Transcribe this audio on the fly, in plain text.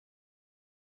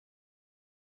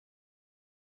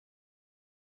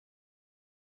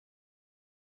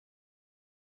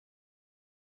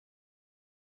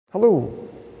Hello,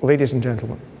 ladies and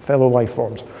gentlemen, fellow life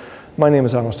forms. My name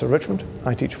is Alasdair Richmond.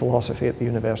 I teach philosophy at the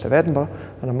University of Edinburgh,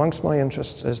 and amongst my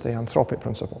interests is the anthropic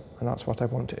principle, and that's what I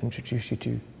want to introduce you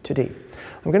to today.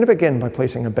 I'm going to begin by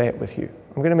placing a bet with you.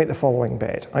 I'm going to make the following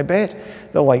bet. I bet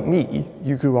that, like me,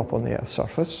 you grew up on the Earth's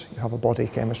surface, you have a body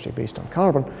chemistry based on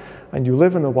carbon, and you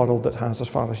live in a world that has, as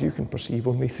far as you can perceive,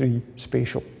 only 3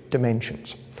 spatial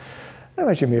dimensions. Now,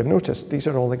 as you may have noticed, these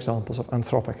are all examples of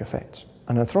anthropic effects.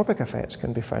 And anthropic effects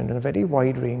can be found in a very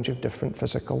wide range of different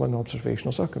physical and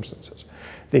observational circumstances.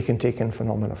 They can take in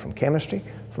phenomena from chemistry,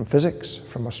 from physics,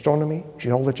 from astronomy,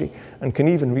 geology, and can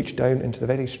even reach down into the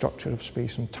very structure of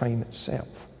space and time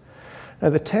itself. Now,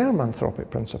 the term anthropic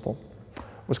principle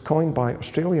was coined by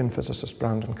Australian physicist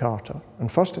Brandon Carter and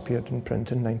first appeared in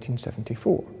print in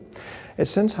 1974. It's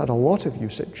since had a lot of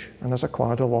usage and has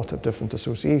acquired a lot of different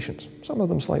associations, some of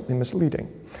them slightly misleading.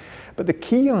 But the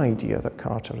key idea that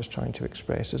Carter is trying to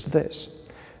express is this: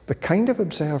 the kind of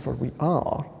observer we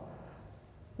are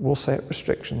will set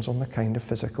restrictions on the kind of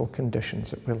physical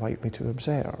conditions that we're likely to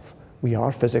observe. We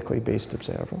are physically based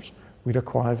observers. We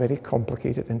require very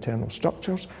complicated internal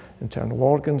structures, internal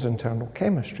organs, internal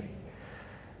chemistry.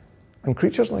 And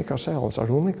creatures like ourselves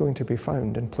are only going to be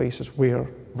found in places where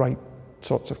right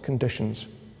sorts of conditions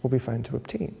will be found to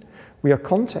obtain. We are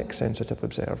context-sensitive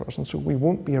observers, and so we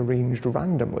won't be arranged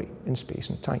randomly in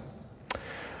space and time.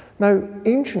 Now,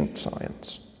 ancient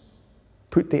science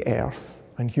put the Earth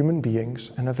and human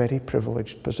beings in a very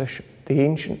privileged position. The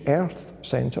ancient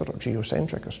Earth-centred or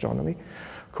geocentric astronomy,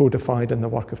 codified in the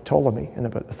work of Ptolemy in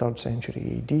about the 3rd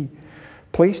century AD,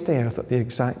 placed the Earth at the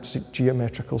exact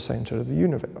geometrical centre of the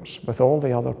universe, with all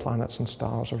the other planets and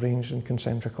stars arranged in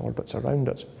concentric orbits around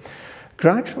it.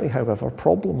 Gradually, however,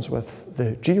 problems with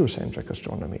the geocentric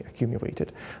astronomy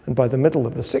accumulated, and by the middle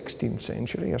of the 16th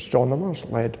century, astronomers,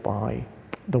 led by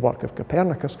the work of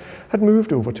Copernicus, had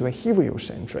moved over to a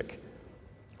heliocentric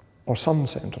or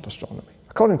sun-centred astronomy,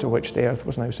 according to which the Earth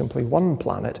was now simply one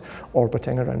planet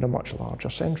orbiting around a much larger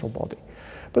central body.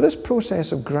 But this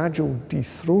process of gradual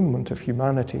dethronement of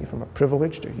humanity from a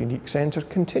privileged or unique centre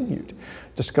continued.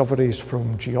 Discoveries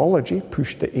from geology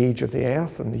pushed the age of the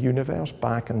Earth and the universe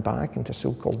back and back into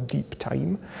so-called deep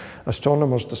time.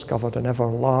 Astronomers discovered an ever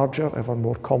larger, ever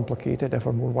more complicated,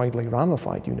 ever more widely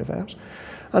ramified universe.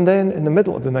 And then in the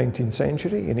middle of the 19th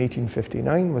century, in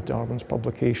 1859, with Darwin's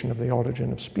publication of The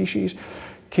Origin of Species,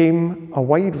 came a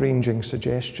wide-ranging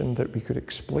suggestion that we could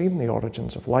explain the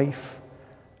origins of life,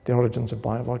 the origins of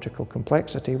biological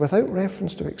complexity, without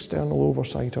reference to external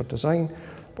oversight or design,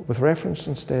 but with reference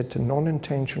instead to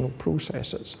non-intentional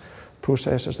processes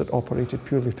that operated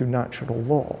purely through natural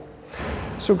law.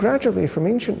 So gradually, from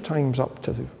ancient times up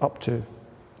to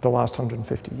the last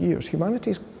 150 years,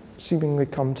 humanity's seemingly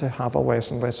come to have a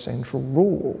less and less central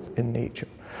role in nature.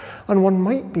 And one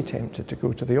might be tempted to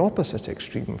go to the opposite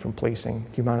extreme from placing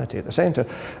humanity at the centre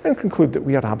and conclude that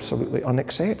we are absolutely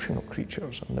unexceptional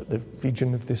creatures and that the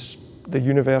region of the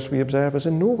universe we observe is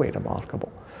in no way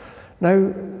remarkable. Now,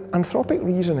 anthropic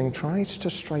reasoning tries to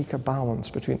strike a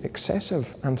balance between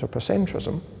excessive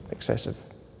anthropocentrism, excessive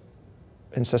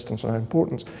insistence on our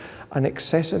importance, and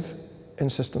excessive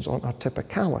insistence on our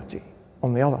typicality,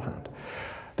 on the other hand.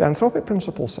 The anthropic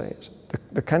principle says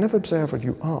the kind of observer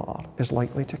you are is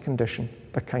likely to condition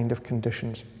the kind of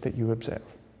conditions that you observe.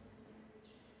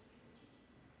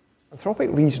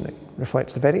 Anthropic reasoning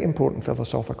reflects the very important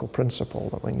philosophical principle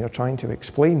that when you're trying to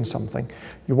explain something,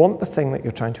 you want the thing that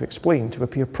you're trying to explain to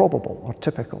appear probable or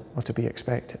typical or to be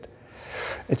expected.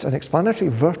 It's an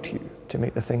explanatory virtue to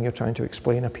make the thing you're trying to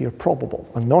explain appear probable,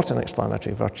 and not an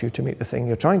explanatory virtue to make the thing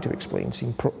you're trying to explain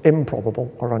seem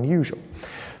improbable or unusual.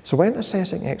 So when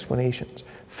assessing explanations,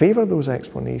 favour those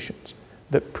explanations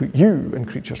that put you and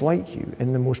creatures like you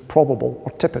in the most probable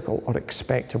or typical or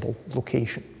expectable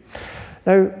location.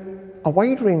 Now, a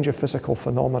wide range of physical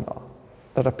phenomena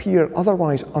that appear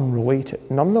otherwise unrelated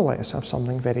nonetheless have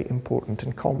something very important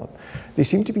in common. They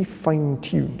seem to be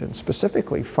fine-tuned, and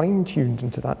specifically fine-tuned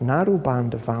into that narrow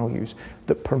band of values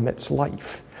that permits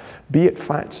life. Be it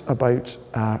facts about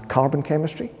carbon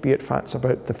chemistry, be it facts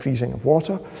about the freezing of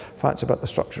water, facts about the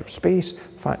structure of space,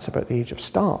 facts about the age of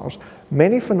stars,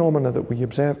 many phenomena that we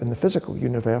observe in the physical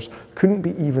universe couldn't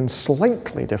be even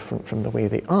slightly different from the way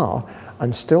they are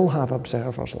and still have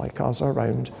observers like us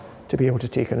around to be able to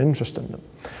take an interest in them.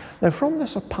 Now, from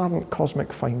this apparent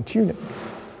cosmic fine-tuning,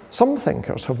 Some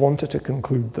thinkers have wanted to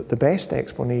conclude that the best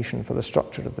explanation for the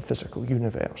structure of the physical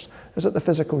universe is that the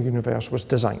physical universe was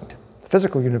designed. The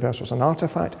physical universe was an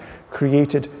artifact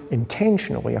created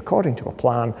intentionally according to a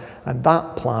plan, and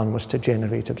that plan was to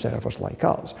generate observers like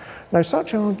us. Now,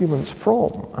 such arguments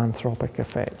from anthropic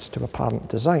effects to apparent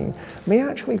design may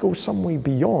actually go some way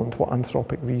beyond what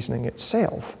anthropic reasoning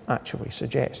itself actually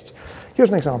suggests. Here's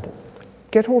an example.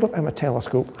 Get hold of a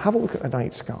telescope, have a look at the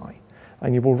night sky,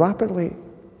 and you will rapidly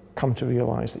come to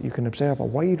realize that you can observe a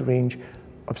wide range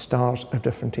of stars of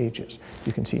different ages.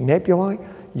 You can see nebulae,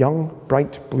 young,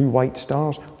 bright, blue-white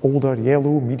stars, older,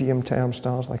 yellow, medium-term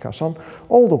stars like our sun,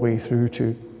 all the way through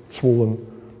to swollen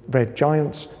red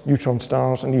giants, neutron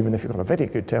stars, and even if you've got a very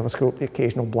good telescope, the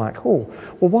occasional black hole.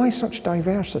 Well, why such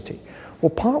diversity? Well,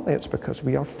 partly it's because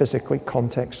we are physically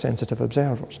context-sensitive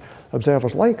observers.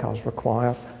 Observers like us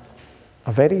require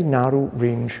a very narrow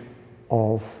range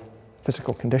of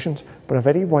physical conditions, but a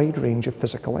very wide range of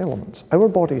physical elements. Our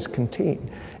bodies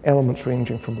contain elements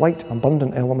ranging from light,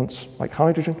 abundant elements like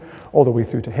hydrogen, all the way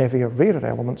through to heavier, rarer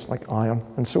elements like iron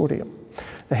and sodium.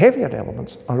 The heavier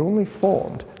elements are only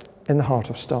formed in the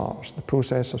heart of stars, the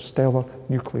process of stellar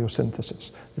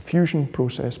nucleosynthesis, the fusion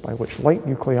process by which light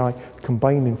nuclei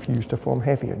combine and fuse to form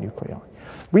heavier nuclei.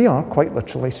 We are quite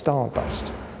literally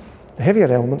stardust. The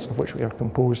heavier elements of which we are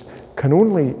composed can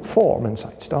only form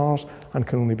inside stars and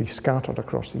can only be scattered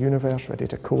across the universe, ready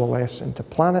to coalesce into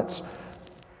planets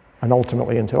and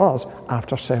ultimately into us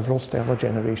after several stellar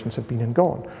generations have been and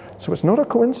gone. So it's not a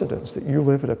coincidence that you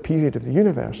live at a period of the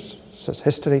universe's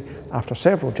history after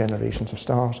several generations of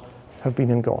stars have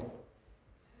been and gone.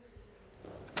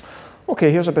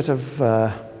 Okay, here's a bit of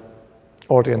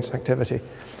audience activity.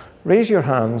 Raise your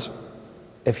hands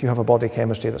if you have a body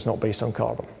chemistry that's not based on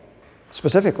carbon.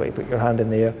 Specifically, put your hand in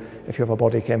the air if you have a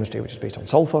body chemistry which is based on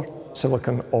sulfur,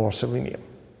 silicon, or selenium.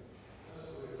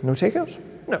 No takers?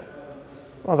 No.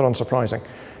 Rather unsurprising.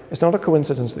 It's not a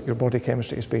coincidence that your body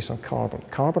chemistry is based on carbon.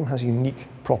 Carbon has unique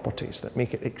properties that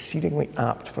make it exceedingly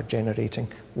apt for generating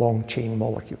long-chain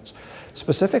molecules.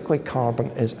 Specifically,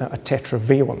 carbon is a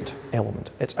tetravalent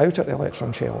element. Its outer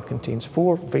electron shell contains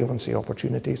 4 valency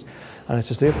opportunities, and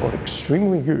it is therefore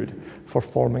extremely good for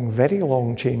forming very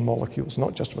long-chain molecules,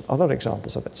 not just with other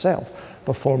examples of itself,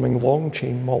 but forming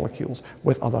long-chain molecules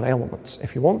with other elements.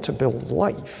 If you want to build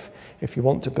life, if you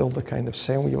want to build the kind of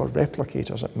cellular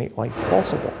replicators that make life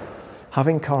possible,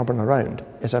 having carbon around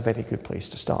is a very good place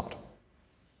to start.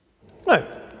 Now,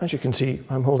 as you can see,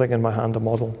 I'm holding in my hand a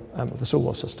model of the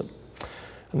solar system.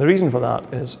 And the reason for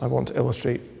that is I want to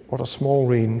illustrate what a small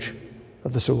range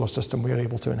of the solar system we are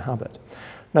able to inhabit.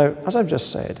 Now, as I've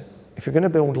just said, if you're going to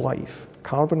build life,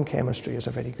 carbon chemistry is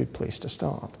a very good place to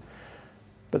start.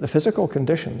 But the physical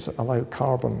conditions that allow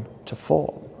carbon to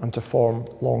form and to form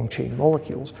long-chain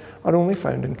molecules are only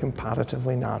found in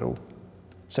comparatively narrow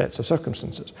sets of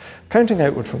circumstances. Counting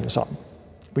outward from the Sun,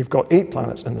 we've got 8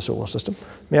 planets in the solar system: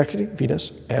 Mercury,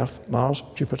 Venus, Earth, Mars,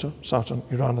 Jupiter, Saturn,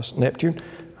 Uranus, Neptune,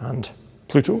 and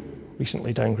Pluto,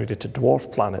 recently downgraded to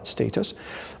dwarf planet status.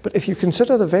 But if you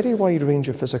consider the very wide range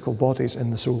of physical bodies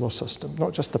in the solar system,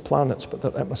 not just the planets, but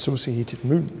their associated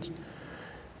moons,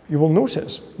 you will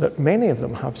notice that many of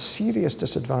them have serious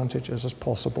disadvantages as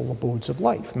possible abodes of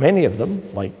life. Many of them,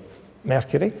 like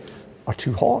Mercury, are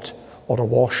too hot or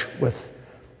awash with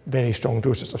very strong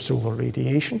doses of solar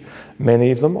radiation.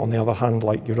 Many of them, on the other hand,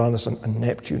 like Uranus and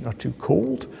Neptune, are too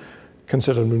cold.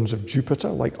 Consider moons of Jupiter,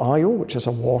 like Io, which is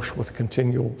awash with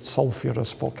continual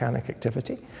sulfurous volcanic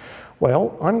activity.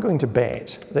 Well, I'm going to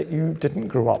bet that you didn't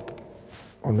grow up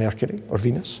on Mercury or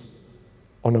Venus,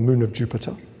 on a moon of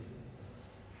Jupiter,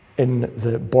 in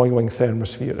the boiling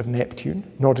thermosphere of Neptune,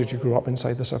 nor did you grow up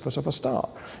inside the surface of a star.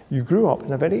 You grew up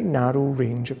in a very narrow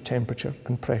range of temperature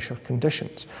and pressure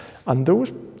conditions. And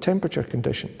those temperature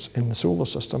conditions in the solar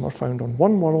system are found on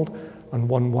one world and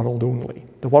one world only.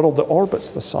 The world that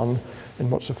orbits the Sun in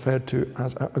what's referred to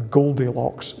as a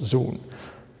Goldilocks zone.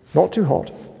 Not too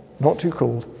hot, not too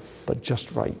cold, but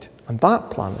just right. And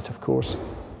that planet, of course,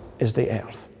 is the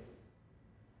Earth.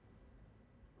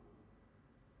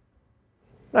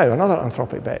 Now, another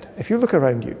anthropic bet. If you look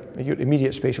around you, at your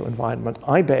immediate spatial environment,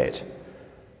 I bet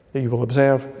that you will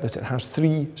observe that it has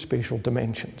 3 spatial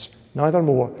dimensions, neither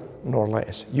more nor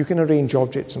less. You can arrange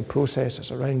objects and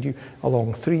processes around you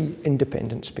along 3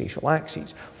 independent spatial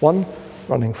axes, one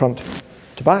running front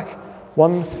to back,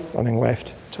 one running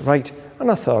left to right, and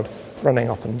a third running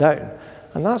up and down.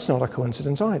 And that's not a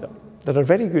coincidence either. There are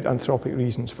very good anthropic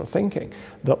reasons for thinking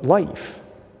that life,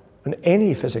 in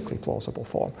any physically plausible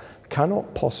form,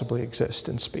 cannot possibly exist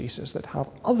in spaces that have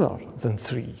other than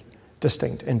 3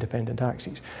 distinct independent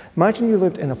axes. Imagine you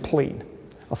lived in a plane,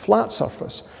 a flat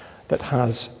surface that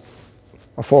has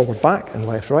a forward-back and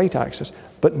left-right axis,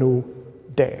 but no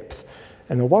depth.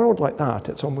 In a world like that,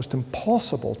 it's almost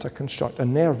impossible to construct a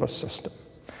nervous system.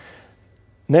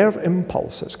 Nerve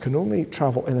impulses can only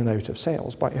travel in and out of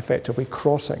cells by effectively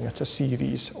crossing at a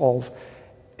series of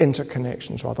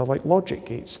interconnections, rather like logic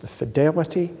gates. The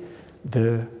fidelity,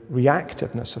 the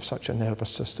reactiveness of such a nervous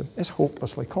system is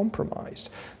hopelessly compromised.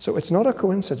 So it's not a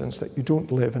coincidence that you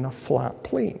don't live in a flat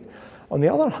plane. On the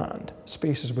other hand,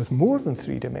 spaces with more than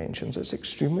 3 dimensions, it's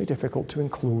extremely difficult to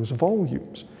enclose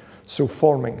volumes. So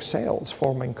forming cells,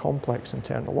 forming complex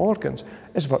internal organs,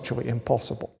 is virtually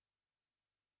impossible.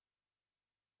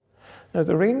 Now,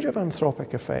 the range of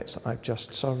anthropic effects that I've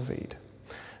just surveyed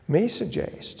may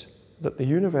suggest that the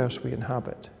universe we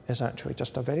inhabit is actually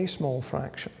just a very small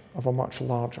fraction of a much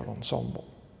larger ensemble.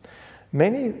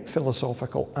 Many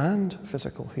philosophical and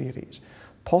physical theories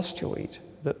postulate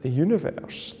that the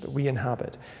universe that we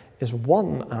inhabit is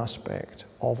one aspect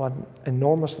of an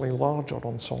enormously larger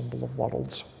ensemble of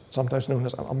worlds, sometimes known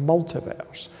as a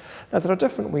multiverse. Now, there are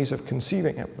different ways of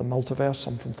conceiving it, the multiverse,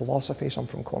 some from philosophy, some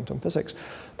from quantum physics,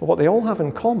 but what they all have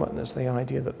in common is the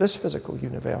idea that this physical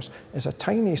universe is a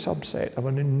tiny subset of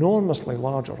an enormously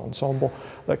larger ensemble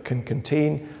that can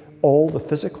contain all the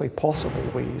physically possible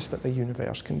ways that the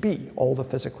universe can be, all the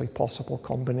physically possible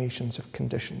combinations of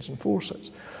conditions and forces.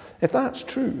 If that's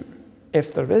true,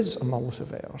 if there is a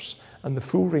multiverse and the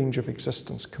full range of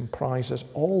existence comprises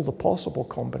all the possible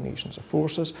combinations of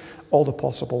forces, all the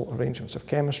possible arrangements of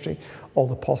chemistry, all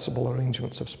the possible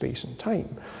arrangements of space and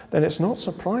time, then it's not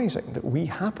surprising that we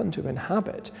happen to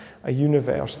inhabit a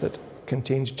universe that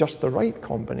contains just the right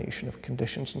combination of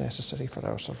conditions necessary for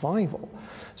our survival.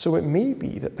 So it may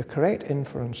be that the correct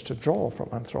inference to draw from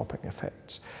anthropic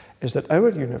effects is that our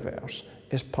universe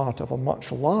is part of a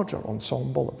much larger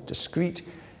ensemble of discrete,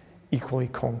 equally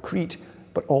concrete,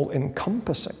 but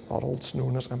all-encompassing worlds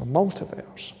known as a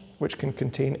multiverse, which can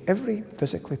contain every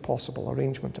physically possible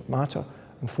arrangement of matter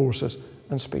and forces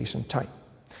and space and time.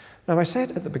 Now, I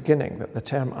said at the beginning that the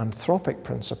term anthropic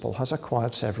principle has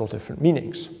acquired several different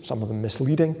meanings, some of them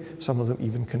misleading, some of them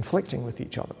even conflicting with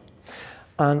each other.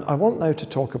 And I want now to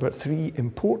talk about 3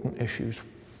 important issues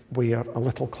where a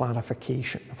little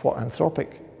clarification of what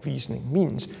anthropic reasoning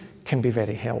means can be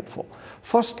very helpful.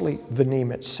 Firstly, the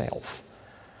name itself.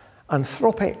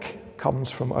 Anthropic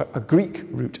comes from a Greek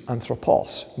root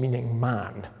anthropos, meaning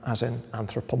man, as in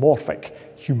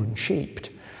anthropomorphic, human-shaped.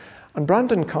 And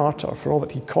Brandon Carter, for all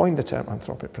that he coined the term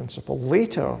anthropic principle,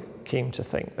 later came to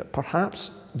think that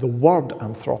perhaps the word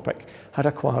anthropic had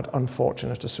acquired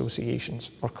unfortunate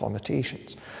associations or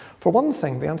connotations. For one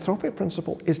thing, the anthropic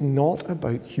principle is not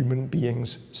about human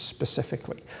beings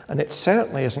specifically, and it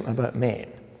certainly isn't about men.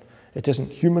 It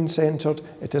isn't human-centered,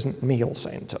 it isn't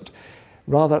male-centered.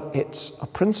 Rather, it's a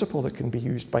principle that can be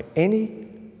used by any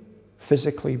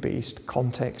physically based,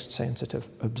 context-sensitive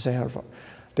observer.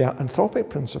 The anthropic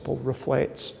principle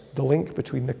reflects the link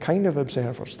between the kind of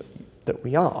observers that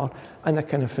we are and the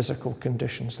kind of physical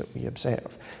conditions that we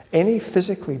observe. Any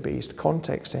physically based,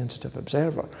 context-sensitive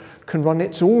observer can run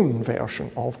its own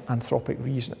version of anthropic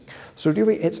reasoning. So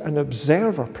really, it's an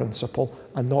observer principle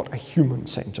and not a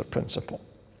human-centered principle.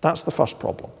 That's the first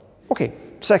problem. Okay,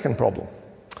 second problem.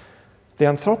 The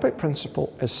anthropic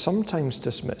principle is sometimes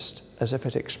dismissed as if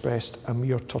it expressed a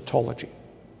mere tautology,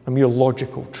 a mere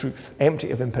logical truth,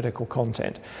 empty of empirical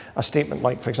content. A statement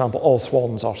like, for example, all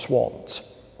swans are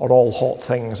swans, or all hot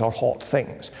things are hot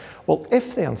things. Well,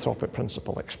 if the anthropic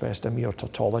principle expressed a mere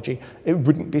tautology, it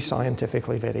wouldn't be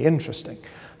scientifically very interesting.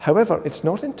 However, it's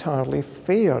not entirely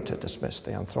fair to dismiss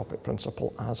the anthropic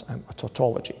principle as a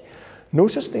tautology.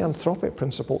 Notice the anthropic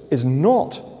principle is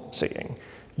not saying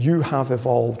you have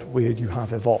evolved where you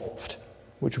have evolved,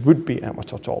 which would be a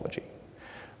tautology.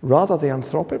 Rather, the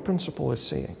anthropic principle is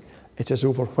saying it is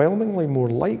overwhelmingly more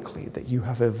likely that you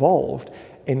have evolved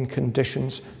in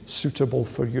conditions suitable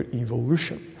for your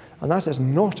evolution. And that is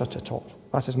not a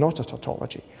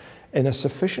tautology. In a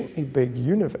sufficiently big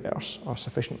universe, or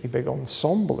sufficiently big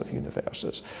ensemble of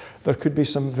universes, there could be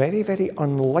some very, very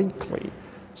unlikely,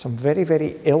 some very,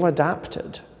 very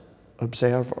ill-adapted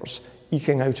observers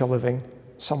eking out a living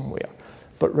somewhere.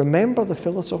 But remember the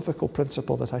philosophical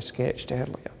principle that I sketched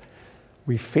earlier.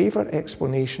 We favour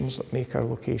explanations that make our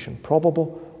location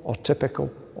probable or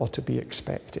typical or to be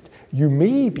expected. You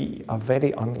may be a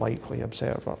very unlikely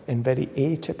observer in very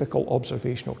atypical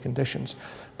observational conditions,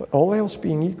 but all else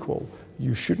being equal,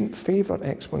 you shouldn't favour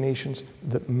explanations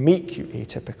that make you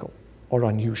atypical or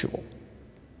unusual.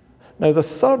 Now, the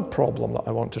third problem that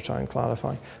I want to try and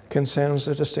clarify concerns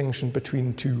the distinction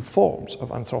between two forms of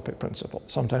anthropic principle,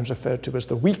 sometimes referred to as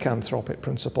the weak anthropic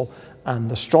principle and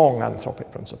the strong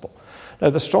anthropic principle. Now,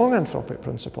 the strong anthropic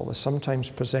principle is sometimes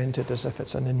presented as if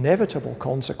it's an inevitable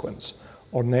consequence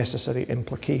or necessary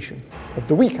implication of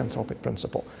the weak anthropic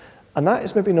principle. And that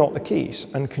is maybe not the case,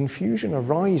 and confusion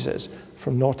arises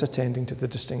from not attending to the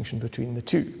distinction between the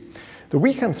two. The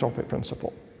weak anthropic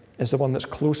principle is the one that's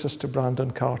closest to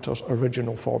Brandon Carter's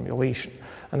original formulation.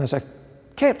 And as I've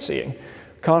kept saying,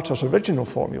 Carter's original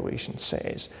formulation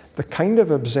says the kind of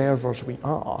observers we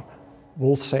are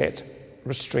will set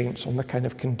restraints on the kind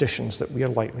of conditions that we are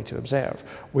likely to observe.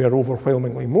 We are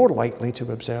overwhelmingly more likely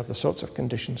to observe the sorts of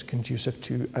conditions conducive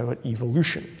to our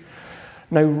evolution.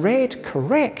 Now, read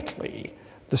correctly,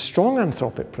 the strong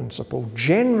anthropic principle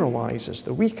generalizes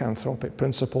the weak anthropic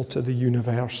principle to the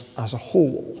universe as a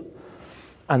whole,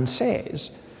 and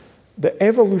says the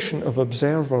evolution of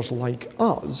observers like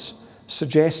us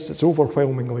suggests it's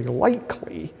overwhelmingly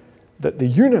likely that the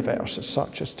universe is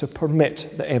such as to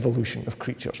permit the evolution of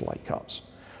creatures like us.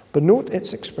 But note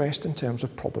it's expressed in terms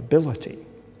of probability.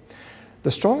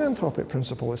 The strong anthropic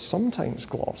principle is sometimes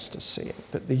glossed as saying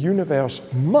that the universe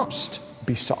must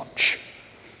be such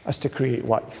as to create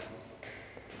life,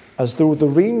 as though the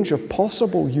range of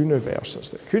possible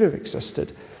universes that could have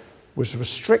existed was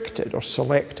restricted or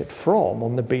selected from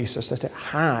on the basis that it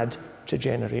had to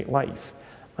generate life.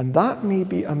 And that may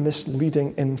be a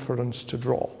misleading inference to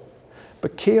draw,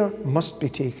 but care must be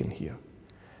taken here.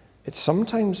 It's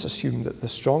sometimes assumed that the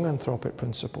strong anthropic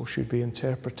principle should be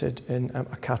interpreted in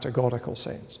a categorical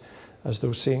sense, as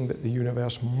though saying that the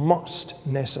universe must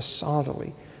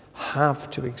necessarily have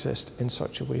to exist in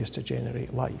such a way as to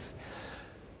generate life.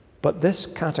 But this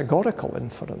categorical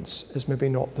inference is maybe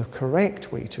not the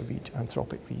correct way to read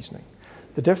anthropic reasoning.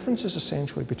 The difference is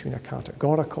essentially between a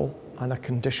categorical and a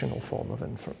conditional form of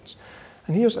inference.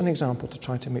 And here's an example to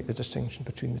try to make the distinction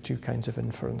between the two kinds of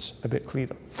inference a bit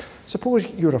clearer. Suppose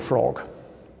you're a frog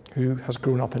who has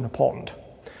grown up in a pond,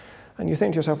 and you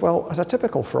think to yourself, well, as a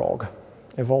typical frog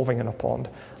evolving in a pond,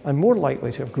 I'm more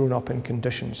likely to have grown up in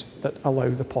conditions that allow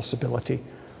the possibility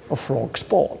of frog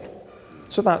spawn.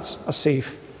 So that's a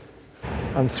safe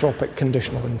anthropic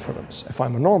conditional inference. If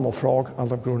I'm a normal frog, I'll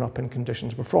have grown up in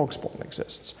conditions where frog spawn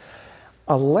exists.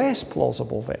 A less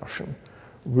plausible version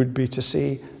would be to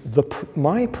say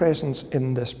my presence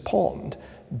in this pond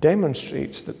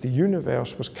demonstrates that the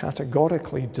universe was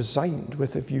categorically designed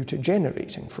with a view to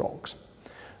generating frogs.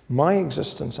 My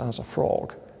existence as a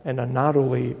frog in a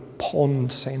narrowly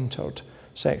pond-centered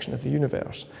section of the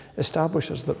universe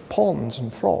establishes that ponds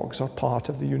and frogs are part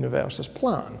of the universe's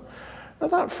plan. Now,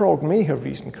 that frog may have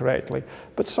reasoned correctly,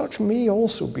 but such may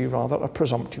also be rather a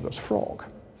presumptuous frog.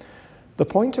 The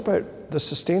point about the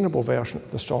sustainable version of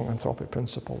the strong anthropic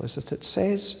principle is that it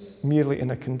says, merely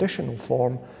in a conditional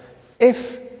form,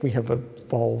 if we have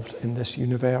evolved in this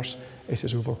universe, it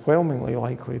is overwhelmingly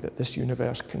likely that this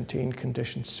universe contained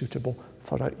conditions suitable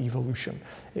for our evolution.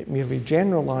 It merely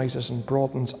generalizes and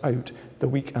broadens out the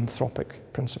weak anthropic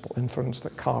principle inference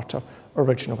that Carter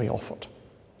originally offered.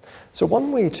 So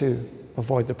one way to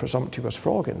avoid the presumptuous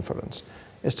frog inference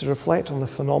is to reflect on the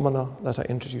phenomena that I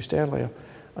introduced earlier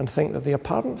and think that the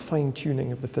apparent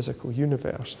fine-tuning of the physical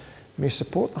universe may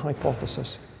support the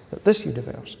hypothesis that this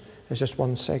universe is just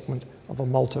one segment of a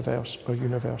multiverse or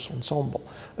universe ensemble.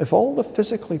 If all the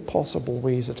physically possible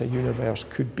ways that a universe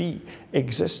could be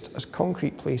exist as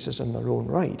concrete places in their own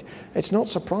right, it's not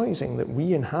surprising that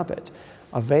we inhabit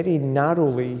a very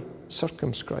narrowly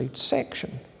circumscribed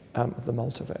section of the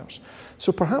multiverse.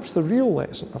 So perhaps the real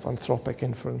lesson of anthropic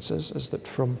inferences is that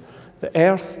from the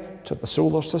Earth to the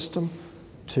solar system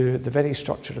to the very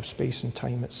structure of space and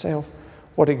time itself,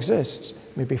 what exists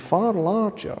may be far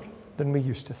larger than we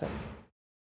used to think.